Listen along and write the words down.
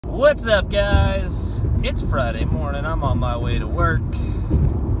What's up, guys? It's Friday morning. I'm on my way to work.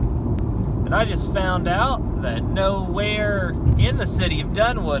 And I just found out that nowhere in the city of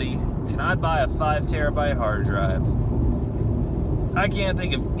Dunwoody can I buy a 5 terabyte hard drive. I can't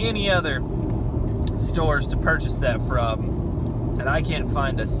think of any other stores to purchase that from, and I can't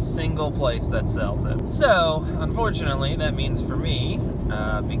find a single place that sells it. So, unfortunately, that means for me,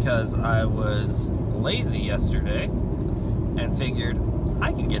 because I was lazy yesterday and figured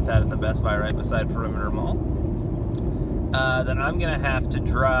I can get that at the Best Buy right beside Perimeter Mall, that I'm gonna have to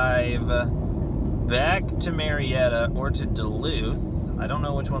drive back to Marietta or to Duluth. I don't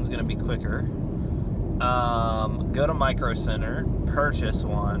know which one's gonna be quicker. Go to Micro Center, purchase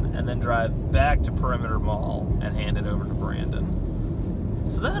one, and then drive back to Perimeter Mall and hand it over to Brandon.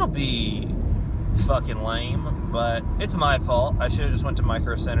 So that'll be fucking lame, but it's my fault. I should have just went to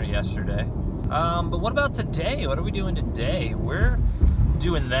Micro Center yesterday. But what about today? What are we doing today? We're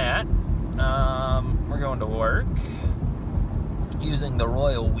doing that. We're going to work using the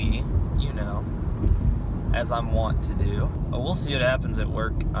Royal We, you know, as I'm wont to do. But we'll see what happens at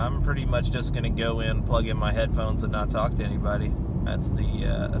work. I'm pretty much just gonna go in, plug in my headphones, and not talk to anybody. That's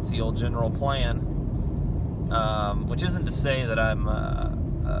the old general plan. Which isn't to say that I'm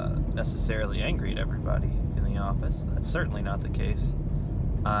necessarily angry at everybody in the office. That's certainly not the case.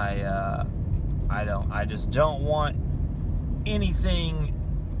 I just don't want anything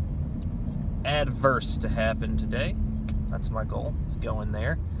adverse to happen today. That's my goal, is go in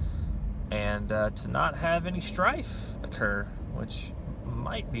there and to not have any strife occur, which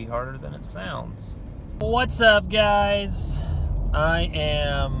might be harder than it sounds. What's up, guys? I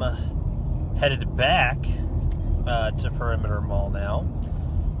am headed back to Perimeter Mall now.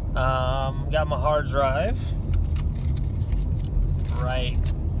 Got my hard drive right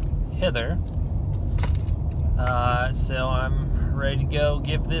hither. So I'm ready to go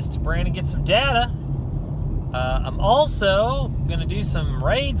give this to Brandon, get some data. I'm also gonna do some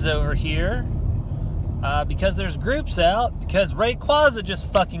raids over here because there's groups out, because Rayquaza just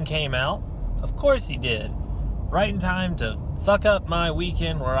fucking came out. Of course he did. Right in time to fuck up my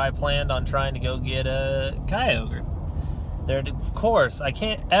weekend where I planned on trying to go get a Kyogre. Of course, I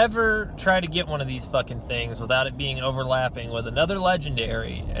can't ever try to get one of these fucking things without it being overlapping with another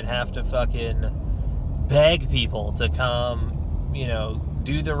legendary and have to fucking beg people to come, you know,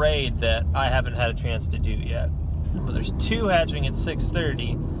 do the raid that I haven't had a chance to do yet. But there's 2 hatching at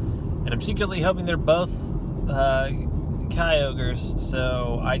 6:30, and I'm secretly hoping they're both Kyogres,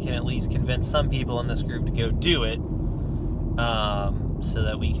 so I can at least convince some people in this group to go do it, so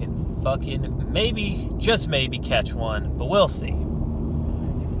that we can fucking maybe, just maybe, catch one, but we'll see.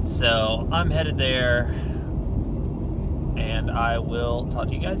 So I'm headed there, and I will talk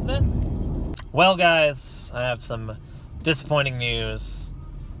to you guys then. Well, guys, I have some disappointing news.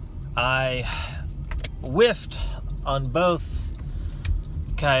 I whiffed on both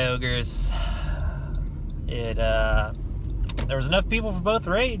Kyogres. There was enough people for both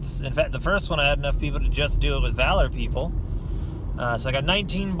raids. In fact, the first one I had enough people to just do it with Valor people. So I got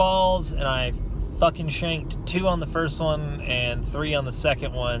 19 balls, and I fucking shanked 2 on the first one and 3 on the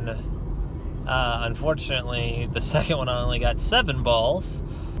second one. Unfortunately, the second one I only got 7 balls.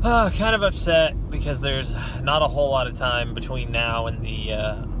 Kind of upset because there's not a whole lot of time between now and the,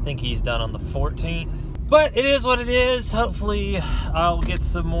 I think he's done on the 14th. But it is what it is. Hopefully I'll get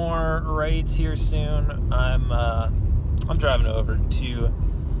some more raids here soon. I'm driving over to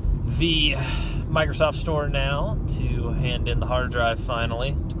the Microsoft store now to hand in the hard drive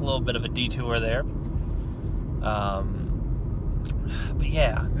finally. Took a little bit of a detour there. But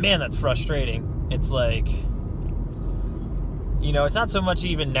yeah, man, that's frustrating. It's like, you know, it's not so much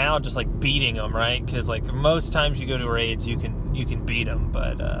even now just like beating them, right? Because like most times you go to raids, you can beat them,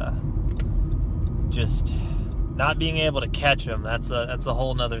 but just not being able to catch them, that's a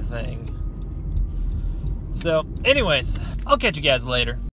whole nother thing. So anyways, I'll catch you guys later.